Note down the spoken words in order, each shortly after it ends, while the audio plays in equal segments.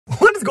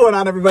What's going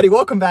on, everybody?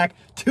 Welcome back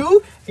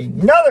to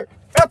another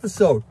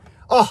episode.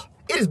 Oh,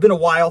 it has been a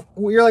while.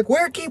 You're like,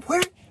 where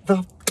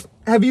the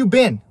have you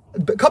been?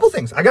 A couple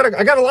things. I got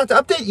a lot to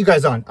update you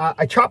guys on.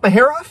 I chopped my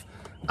hair off.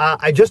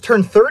 I just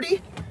turned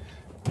 30.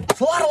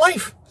 It's a lot of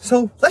life.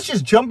 So let's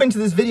just jump into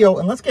this video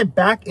and let's get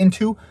back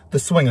into the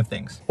swing of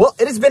things. Well,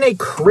 it has been a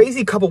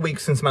crazy couple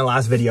weeks since my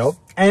last video.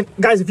 And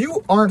guys, if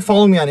you aren't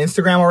following me on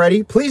Instagram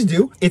already, please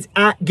do. It's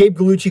at Gabe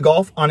Gallucci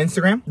Golf on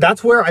Instagram.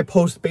 That's where I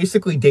post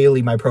basically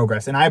daily my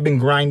progress. And I've been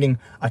grinding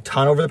a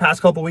ton over the past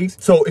couple weeks.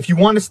 So if you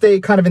want to stay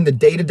kind of in the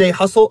day-to-day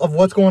hustle of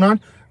what's going on,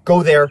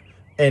 go there.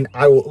 And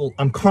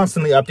I'm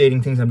constantly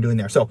updating things I'm doing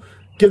there. So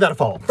give that a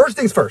follow. First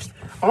things first.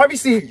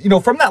 Obviously,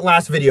 from that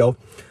last video,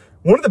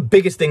 one of the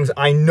biggest things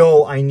I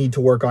know I need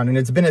to work on, and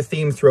it's been a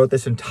theme throughout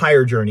this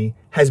entire journey,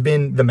 has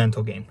been the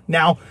mental game.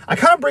 Now, I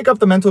kind of break up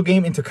the mental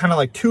game into kind of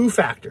like two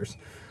factors.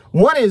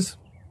 One is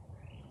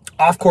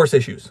off-course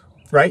issues,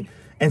 right?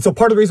 And so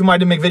part of the reason why I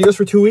didn't make videos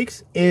for 2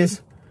 weeks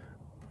is,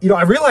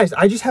 I realized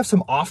I just have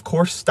some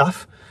off-course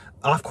stuff,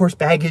 off-course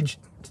baggage.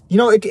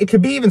 It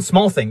could be even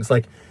small things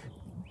like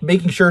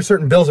making sure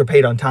certain bills are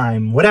paid on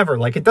time, whatever.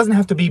 Like, it doesn't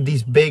have to be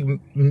these big,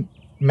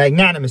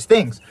 magnanimous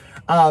things.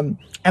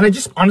 And I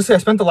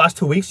spent the last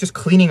 2 weeks just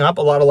cleaning up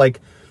a lot of like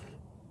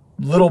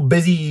little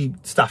busy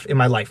stuff in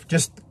my life,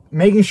 just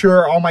making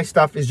sure all my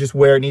stuff is just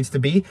where it needs to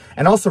be,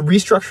 and also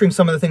restructuring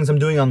some of the things I'm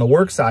doing on the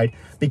work side,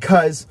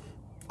 because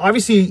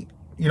obviously,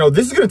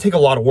 this is going to take a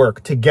lot of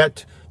work to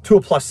get to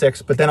a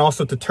 +6, but then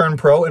also to turn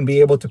pro and be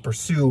able to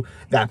pursue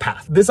that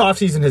path. This off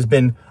season has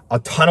been a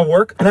ton of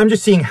work, and I'm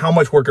just seeing how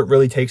much work it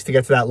really takes to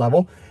get to that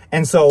level.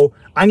 And so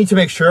I need to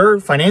make sure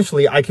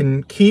financially I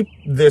can keep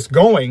this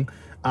going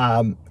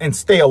and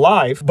stay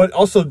alive, but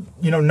also,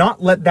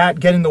 not let that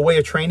get in the way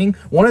of training.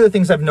 One of the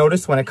things I've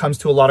noticed when it comes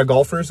to a lot of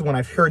golfers, when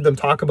I've heard them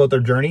talk about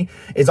their journey,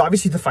 is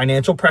obviously the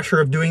financial pressure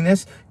of doing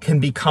this can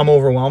become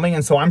overwhelming.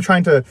 And so I'm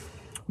trying to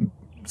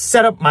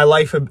set up my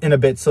life in a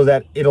bit so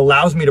that it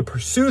allows me to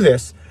pursue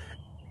this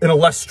in a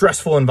less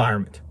stressful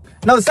environment.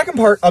 Now, the second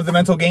part of the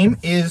mental game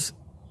is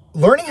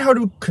learning how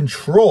to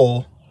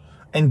control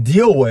and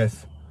deal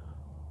with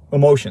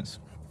emotions.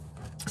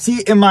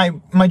 See, in my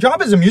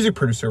job as a music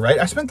producer, right?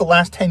 I spent the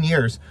last 10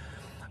 years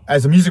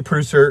as a music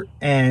producer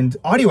and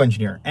audio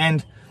engineer.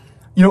 And,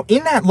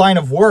 in that line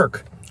of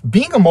work,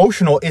 being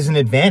emotional is an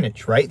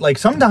advantage, right? Like,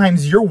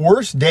 sometimes your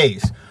worst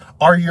days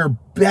are your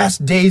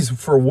best days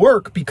for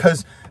work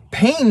because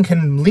pain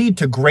can lead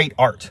to great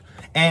art.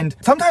 And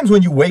sometimes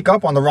when you wake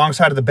up on the wrong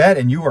side of the bed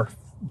and you are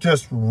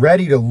just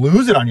ready to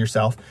lose it on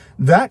yourself,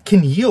 that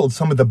can yield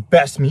some of the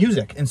best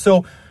music. And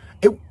so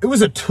it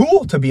was a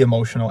tool to be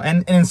emotional.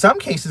 And in some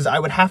cases, I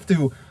would have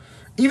to,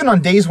 even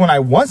on days when I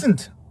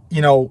wasn't,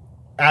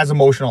 as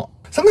emotional,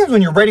 sometimes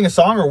when you're writing a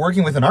song or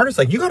working with an artist,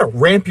 like, you got to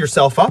ramp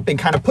yourself up and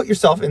kind of put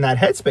yourself in that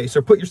headspace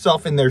or put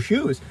yourself in their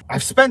shoes.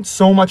 I've spent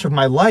so much of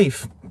my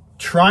life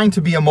trying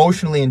to be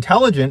emotionally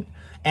intelligent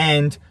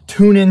and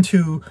tune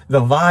into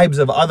the vibes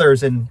of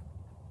others and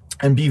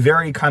be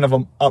very kind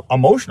of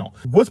emotional.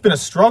 What's been a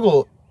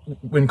struggle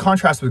in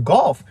contrast with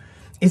golf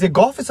is that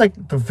golf is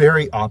like the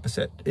very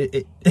opposite.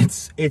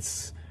 It's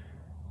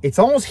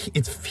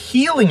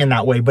healing in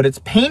that way, but it's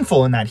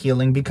painful in that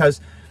healing because,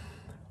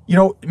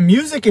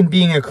 music and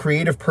being a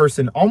creative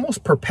person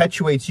almost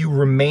perpetuates you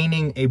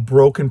remaining a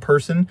broken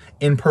person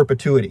in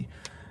perpetuity.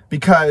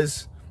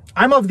 Because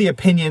I'm of the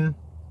opinion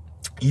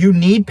you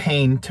need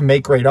pain to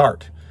make great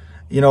art.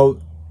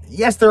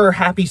 Yes, there are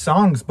happy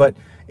songs, but,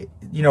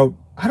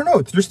 I don't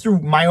know, just through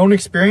my own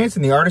experience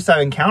and the artists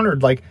I've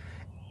encountered, like,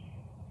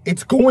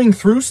 it's going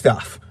through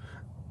stuff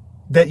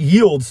that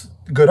yields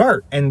good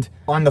art. And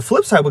on the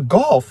flip side with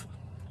golf,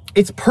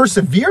 it's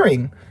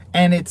persevering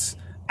and it's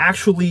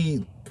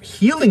actually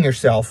healing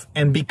yourself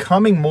and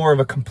becoming more of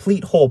a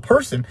complete whole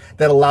person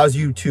that allows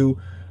you to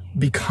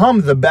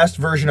become the best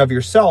version of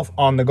yourself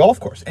on the golf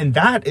course. And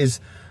that is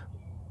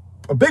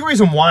a big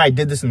reason why I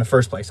did this in the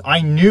first place.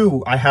 I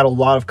knew I had a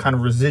lot of kind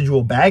of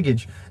residual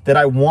baggage that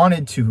I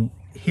wanted to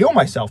heal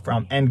myself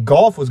from, and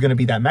golf was going to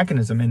be that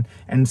mechanism.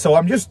 And so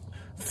I'm just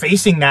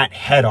facing that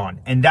head on,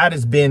 and that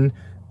has been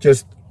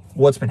just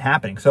what's been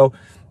happening. So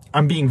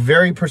I'm being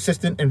very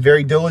persistent and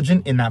very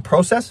diligent in that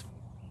process.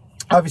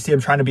 Obviously,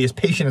 I'm trying to be as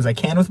patient as I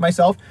can with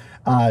myself,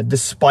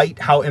 despite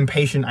how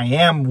impatient I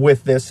am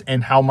with this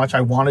and how much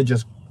I want to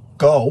just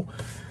go.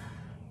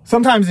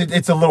 Sometimes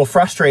it's a little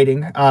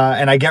frustrating,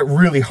 and I get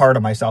really hard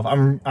on myself.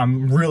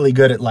 I'm really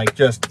good at like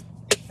just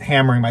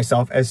hammering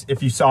myself, as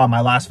if you saw in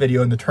my last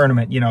video in the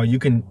tournament, you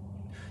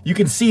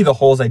can see the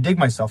holes I dig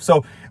myself.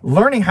 So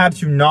learning how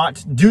to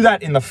not do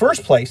that in the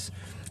first place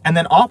and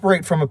then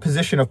operate from a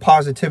position of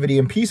positivity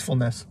and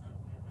peacefulness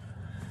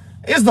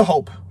is the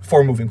hope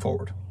for moving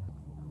forward.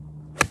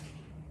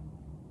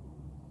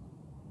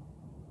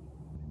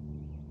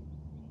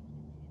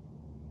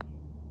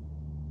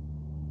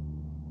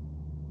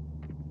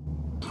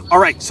 All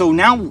right, so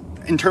now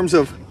in terms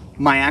of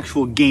my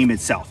actual game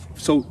itself.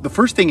 So the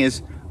first thing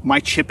is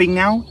my chipping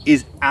now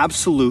is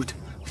absolute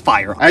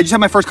fire. I just had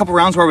my first couple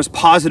rounds where I was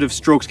positive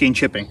strokes gained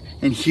chipping.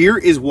 And here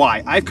is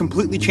why. I've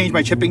completely changed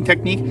my chipping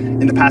technique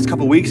in the past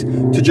couple weeks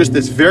to just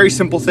this very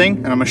simple thing.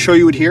 And I'm gonna show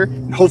you it here.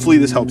 And hopefully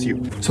this helps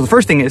you. So the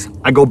first thing is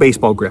I go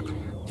baseball grip.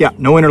 Yeah,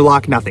 no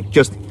interlock, nothing.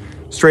 Just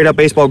straight up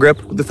baseball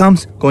grip with the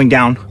thumbs going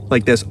down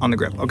like this on the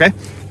grip, okay?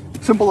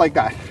 Simple like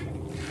that.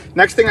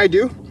 Next thing I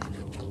do,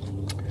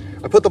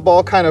 I put the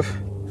ball kind of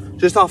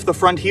just off the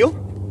front heel.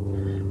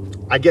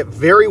 I get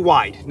very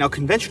wide. Now,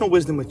 conventional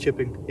wisdom with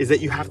chipping is that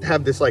you have to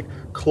have this like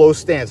close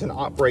stance and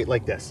operate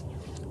like this.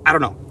 I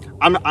don't know.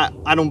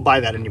 I don't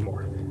buy that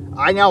anymore.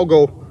 I now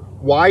go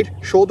wide,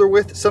 shoulder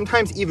width,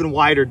 sometimes even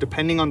wider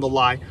depending on the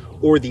lie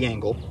or the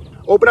angle.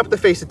 Open up the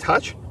face a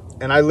touch,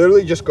 and I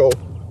literally just go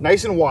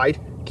nice and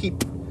wide.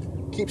 Keep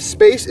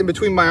space in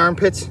between my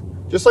armpits,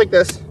 just like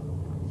this.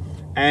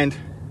 And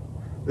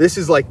this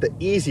is like the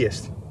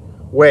easiest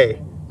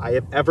way I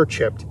have ever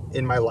chipped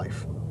in my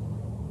life.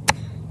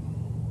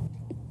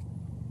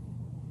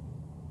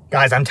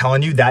 Guys, I'm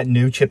telling you, that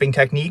new chipping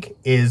technique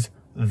is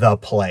the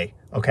play,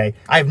 okay?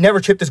 I've never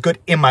chipped this good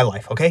in my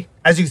life, okay?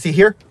 As you see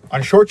here,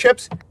 on short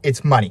chips,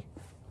 it's money.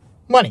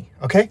 Money,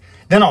 okay?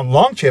 Then on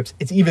long chips,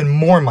 it's even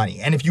more money.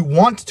 And if you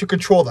want to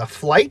control the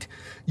flight,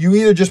 you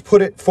either just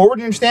put it forward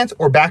in your stance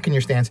or back in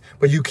your stance,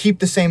 but you keep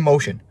the same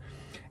motion.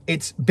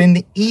 It's been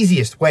the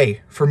easiest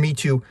way for me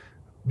to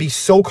be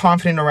so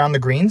confident around the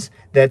greens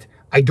that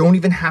I don't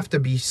even have to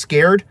be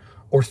scared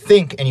or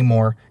think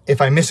anymore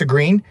if I miss a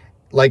green.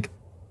 Like,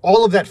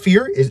 all of that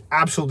fear is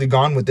absolutely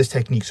gone with this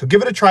technique. So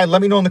give it a try.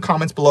 Let me know in the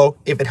comments below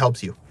if it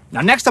helps you.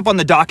 Now, next up on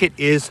the docket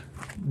is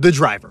the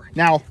driver.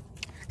 Now,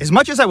 as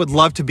much as I would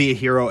love to be a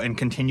hero and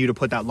continue to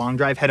put that long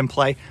drive head in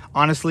play,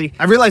 honestly,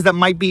 I realize that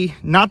might be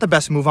not the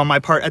best move on my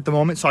part at the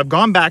moment. So I've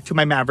gone back to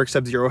my Maverick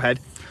Sub-Zero head.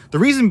 The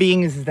reason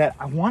being is that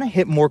I want to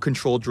hit more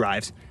controlled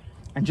drives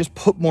and just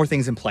put more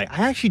things in play.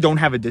 I actually don't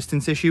have a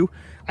distance issue.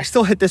 I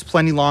still hit this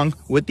plenty long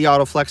with the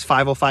Autoflex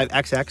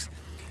 505XX.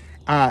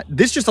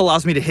 This just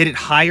allows me to hit it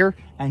higher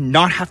and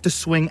not have to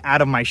swing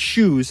out of my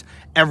shoes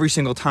every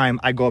single time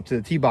I go up to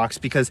the tee box,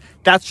 because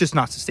that's just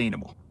not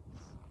sustainable.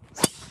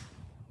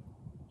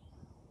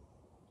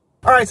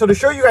 All right, so to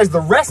show you guys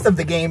the rest of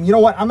the game, you know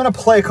what? I'm gonna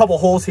play a couple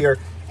holes here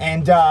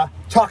and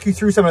talk you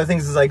through some of the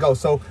things as I go.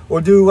 So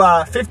we'll do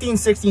 15,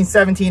 16,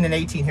 17, and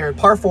 18 here at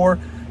par 4,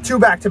 2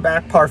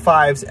 back-to-back par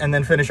 5s, and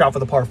then finish off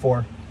with a par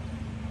 4.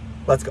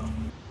 Let's go.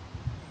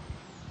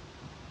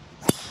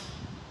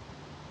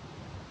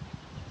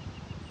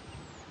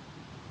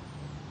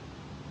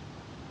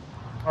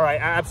 All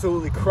right, I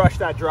absolutely crushed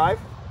that drive.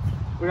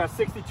 We got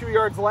 62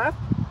 yards left.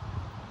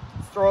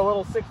 Let's throw a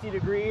little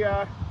 60-degree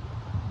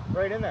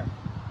right in there.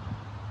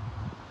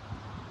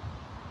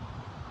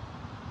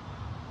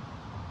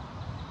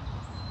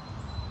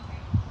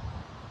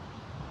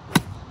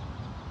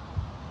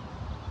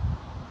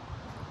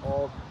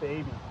 Oh,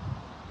 baby.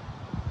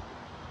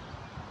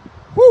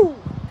 Woo!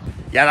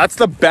 Yeah, that's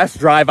the best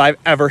drive I've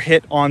ever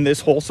hit on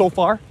this hole so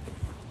far.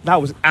 That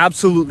was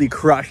absolutely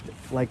crushed,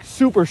 like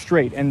super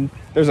straight. And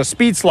there's a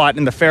speed slot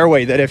in the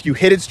fairway that if you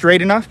hit it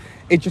straight enough,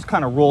 it just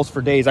kind of rolls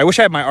for days. I wish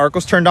I had my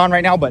Arccos turned on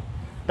right now, but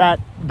that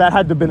had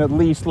to have been at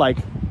least like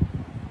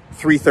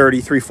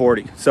 330,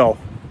 340. So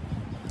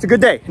it's a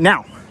good day.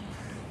 Now,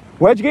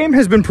 wedge game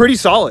has been pretty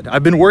solid.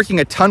 I've been working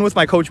a ton with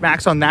my coach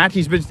Max on that.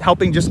 He's been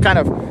helping just kind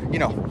of, you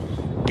know,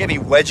 get me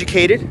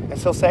wedge-educated,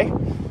 as he'll say.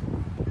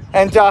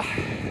 And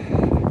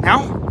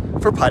now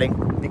for putting,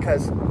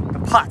 because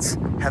the putts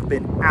have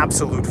been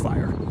absolute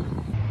fire.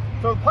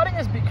 So putting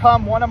has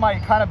become one of my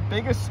kind of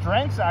biggest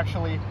strengths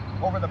actually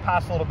over the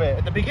past little bit.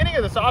 At the beginning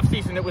of this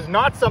offseason, it was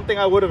not something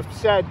I would have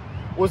said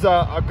was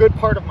a good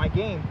part of my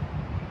game.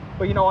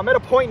 But you know, I'm at a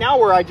point now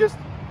where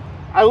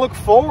I look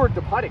forward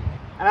to putting.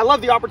 And I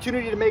love the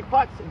opportunity to make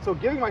putts. And so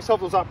giving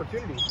myself those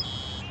opportunities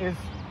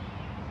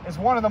is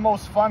one of the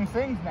most fun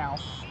things now.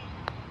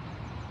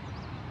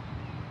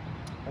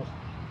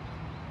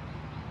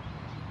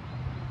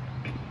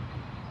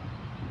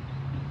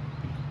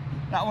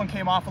 That one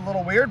came off a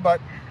little weird, but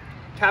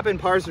tap-in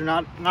pars are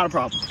not a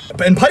problem.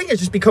 And putting has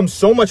just become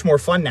so much more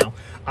fun now.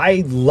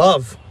 I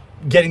love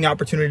getting the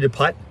opportunity to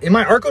putt. In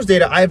my Arccos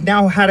data, I have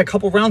now had a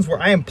couple rounds where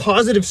I am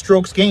positive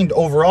strokes gained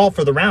overall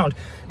for the round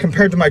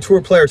compared to my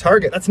tour player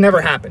target. That's never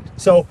happened.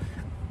 So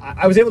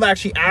I was able to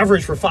actually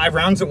average for 5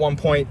 rounds at one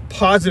point,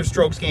 positive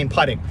strokes gained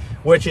putting,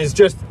 which is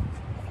just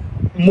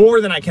more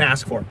than I can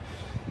ask for.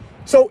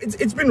 So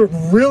it's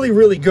been really,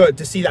 really good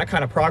to see that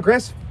kind of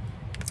progress.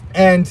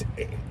 And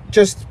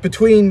just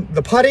between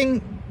the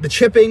putting, the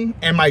chipping,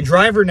 and my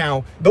driver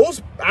now,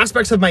 those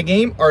aspects of my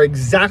game are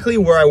exactly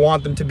where I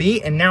want them to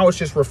be, and now it's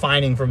just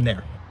refining from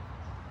there.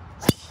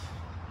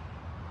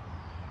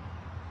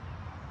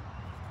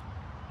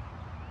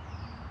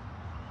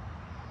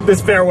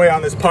 This fairway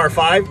on this par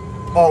 5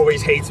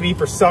 always hates me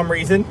for some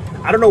reason.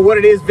 I don't know what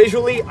it is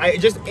visually. I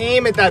just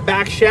aim at that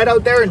back shed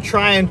out there and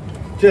try and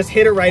just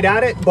hit it right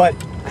at it, but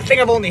I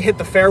think I've only hit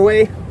the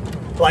fairway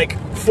like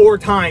 4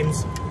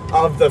 times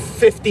of the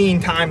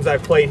 15 times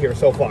I've played here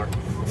so far.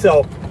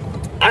 So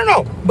I don't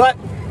know, but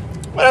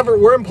whatever,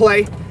 we're in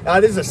play.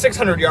 This is a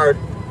 600 yard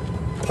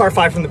par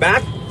 5 from the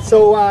back.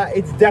 So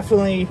it's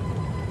definitely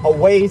a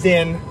ways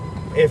in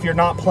if you're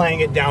not playing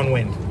it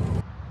downwind.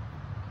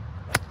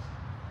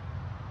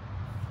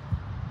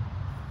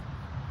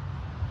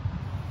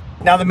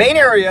 Now the main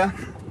area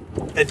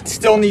that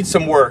still needs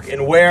some work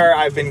and where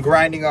I've been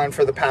grinding on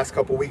for the past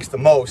couple weeks the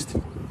most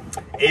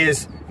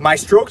is my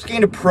strokes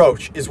gained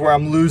approach is where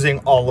I'm losing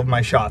all of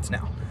my shots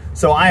now.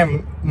 So I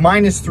am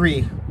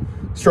 -3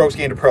 strokes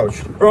gained approach.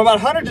 From about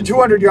 100 to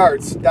 200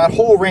 yards, that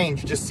whole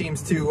range just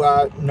seems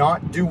to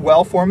not do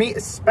well for me,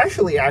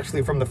 especially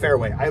actually from the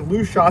fairway. I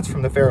lose shots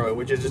from the fairway,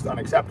 which is just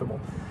unacceptable,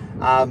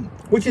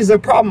 which is a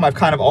problem I've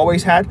kind of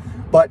always had,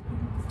 but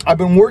I've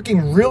been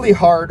working really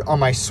hard on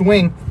my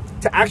swing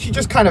to actually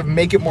just kind of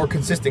make it more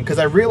consistent, because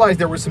I realized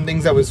there were some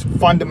things I was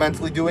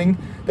fundamentally doing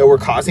that were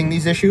causing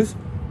these issues.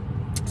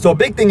 So a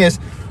big thing is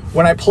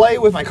when I play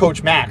with my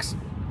coach Max,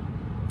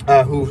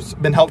 who's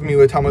been helping me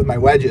a ton with my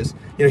wedges,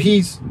 you know,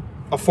 he's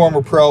a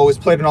former pro, has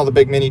played on all the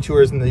big mini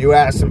tours in the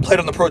US and played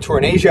on the pro tour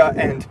in Asia.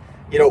 And,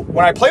 you know,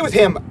 when I play with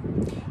him,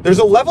 there's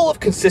a level of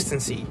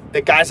consistency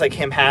that guys like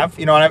him have,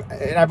 you know,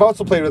 and I've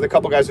also played with a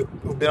couple guys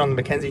who've been on the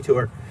Mackenzie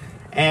tour,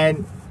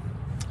 and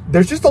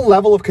there's just a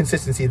level of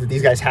consistency that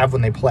these guys have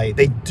when they play.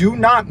 They do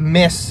not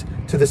miss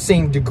to the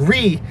same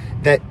degree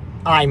that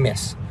I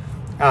miss.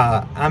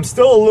 I'm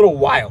still a little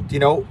wild, you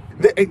know.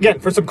 Again,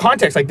 for some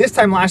context, like this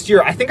time last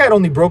year, I think I'd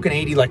only broken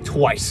 80 like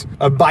twice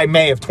by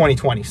May of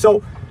 2020.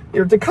 So, you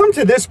know, to come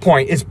to this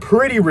point is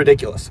pretty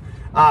ridiculous.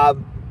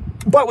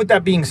 But with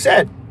that being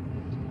said,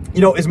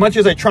 you know, as much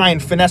as I try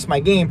and finesse my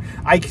game,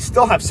 I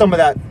still have some of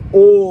that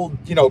old,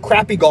 you know,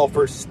 crappy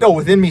golfer still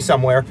within me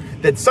somewhere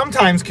that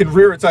sometimes can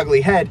rear its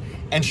ugly head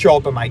and show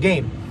up in my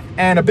game.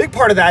 And a big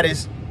part of that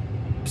is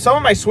some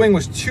of my swing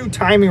was too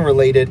timing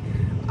related.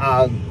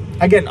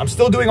 Again, I'm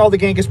still doing all the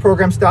Genghis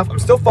program stuff. I'm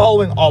still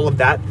following all of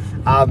that.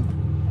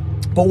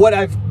 But what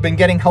I've been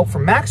getting help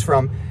from Max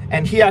from,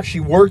 and he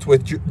actually worked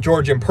with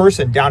George in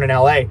person down in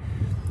LA,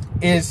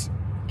 is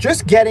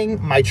just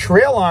getting my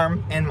trail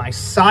arm and my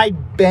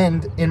side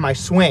bend in my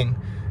swing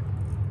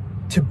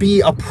to be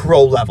a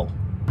pro level.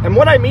 And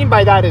what I mean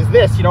by that is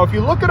this, you know, if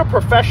you look at a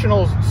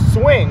professional's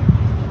swing,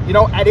 you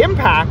know, at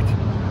impact,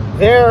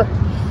 they're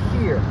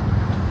here,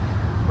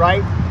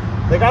 right?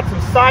 They got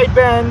some side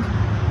bend,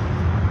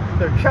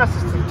 their chest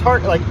is to the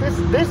target, like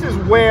this is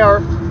where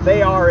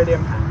they are at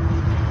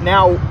impact.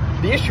 Now,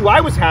 the issue I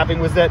was having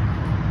was that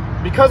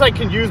because I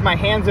can use my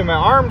hands and my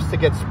arms to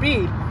get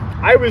speed,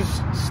 I was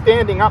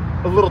standing up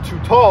a little too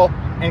tall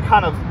and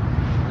kind of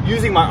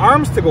using my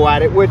arms to go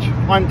at it, which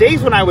on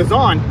days when I was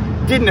on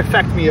didn't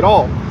affect me at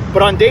all.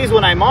 But on days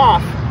when I'm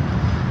off,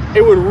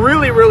 it would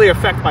really, really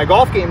affect my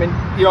golf game. And,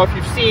 you know, if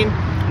you've seen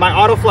my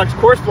Autoflex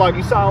course vlog,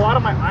 you saw a lot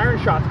of my iron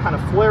shots kind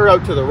of flare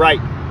out to the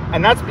right.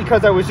 And that's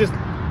because I was just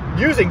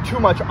using too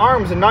much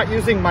arms and not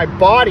using my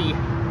body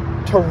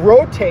to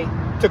rotate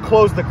to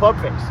close the club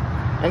face.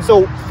 And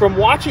so from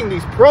watching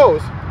these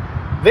pros,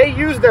 they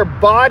use their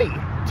body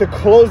to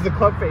close the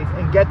club face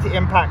and get to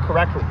impact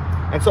correctly.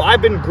 And so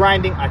I've been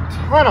grinding a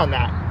ton on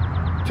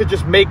that to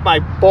just make my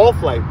ball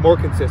flight more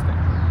consistent.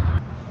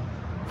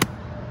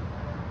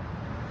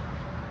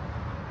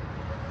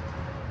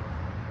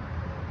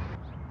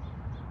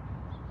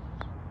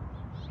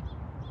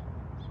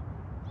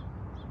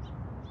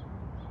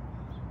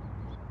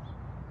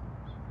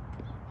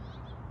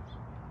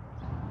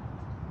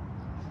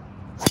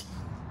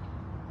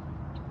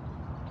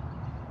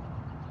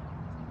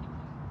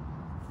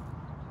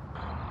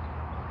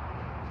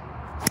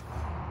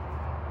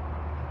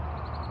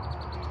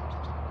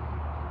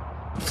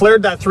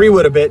 Flared that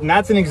 3-wood a bit, and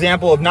that's an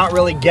example of not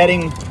really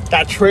getting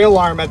that trail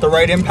arm at the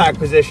right impact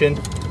position.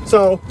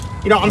 So,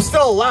 you know, I'm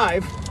still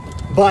alive,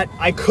 but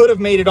I could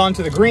have made it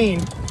onto the green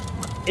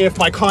if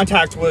my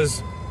contact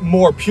was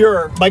more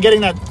pure. By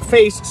getting that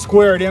face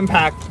square at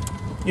impact,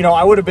 you know,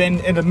 I would have been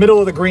in the middle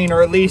of the green,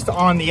 or at least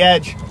on the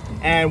edge,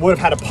 and would have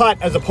had a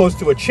putt as opposed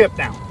to a chip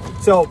now.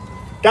 So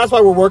that's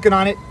why we're working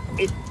on it.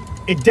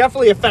 It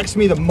definitely affects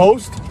me the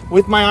most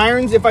with my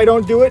irons if I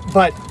don't do it,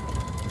 but,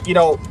 you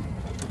know,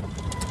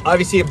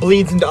 obviously it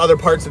bleeds into other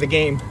parts of the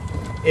game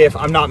if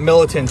I'm not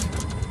militant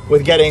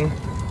with getting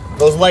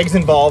those legs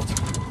involved,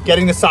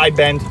 getting the side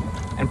bend,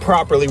 and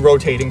properly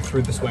rotating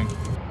through the swing.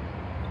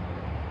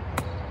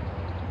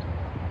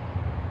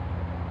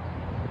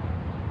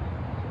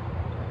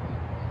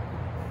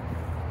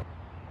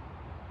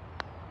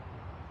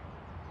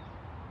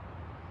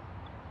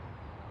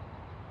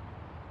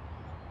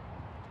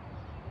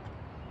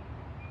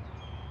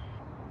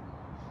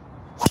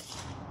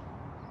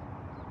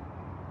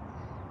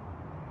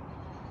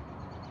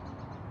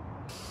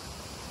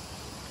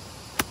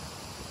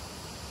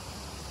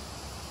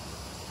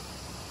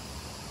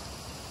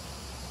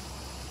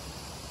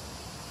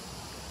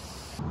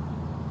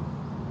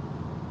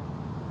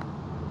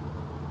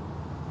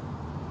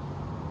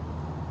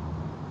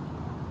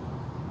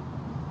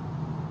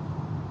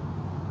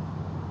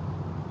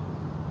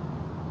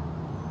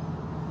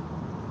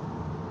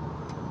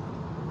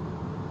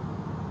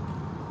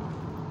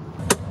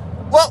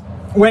 Well,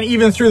 went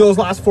even through those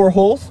last 4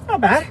 holes.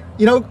 Not bad.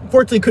 you know,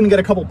 fortunately couldn't get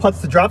a couple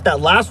putts to drop.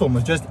 That last one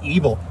was just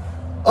evil.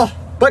 Oh,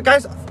 but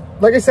guys,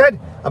 like I said,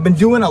 I've been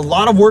doing a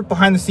lot of work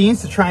behind the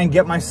scenes to try and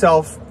get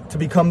myself to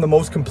become the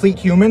most complete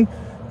human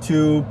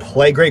to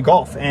play great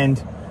golf.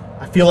 And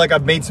I feel like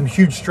I've made some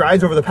huge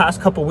strides over the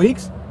past couple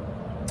weeks.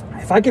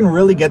 If I can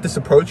really get this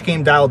approach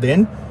game dialed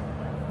in,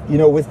 you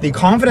know, with the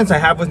confidence I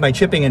have with my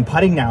chipping and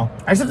putting now,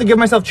 I just have to give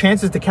myself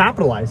chances to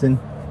capitalize. And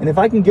if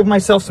I can give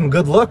myself some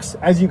good looks,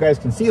 as you guys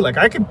can see, like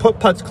I can put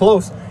putts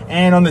close,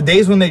 and on the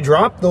days when they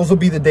drop, those will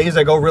be the days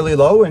I go really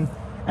low. And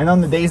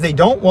on the days they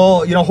don't,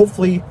 well, you know,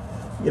 hopefully,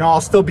 you know,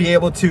 I'll still be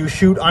able to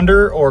shoot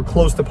under or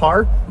close to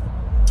par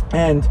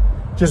and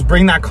just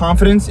bring that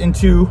confidence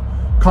into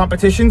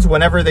competitions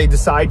whenever they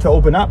decide to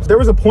open up. There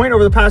was a point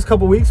over the past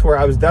couple weeks where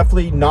I was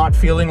definitely not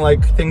feeling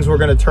like things were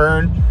going to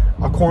turn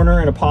a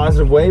corner in a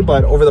positive way,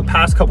 but over the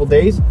past couple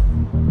days,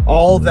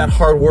 all of that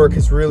hard work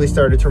has really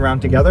started to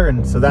round together,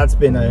 and so that's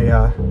been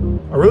a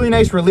really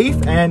nice relief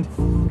and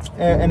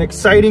an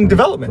exciting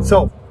development.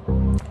 So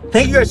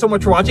thank you guys so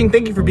much for watching.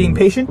 Thank you for being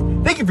patient.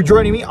 Thank you for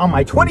joining me on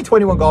my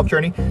 2021 golf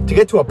journey to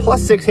get to a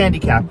 +6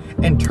 handicap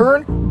and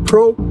turn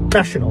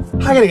professional.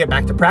 I gotta get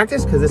back to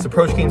practice because this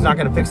approach game's not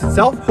gonna fix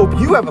itself. Hope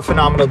you have a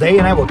phenomenal day,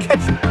 and I will catch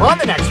you on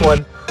the next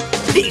one.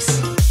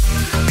 Peace.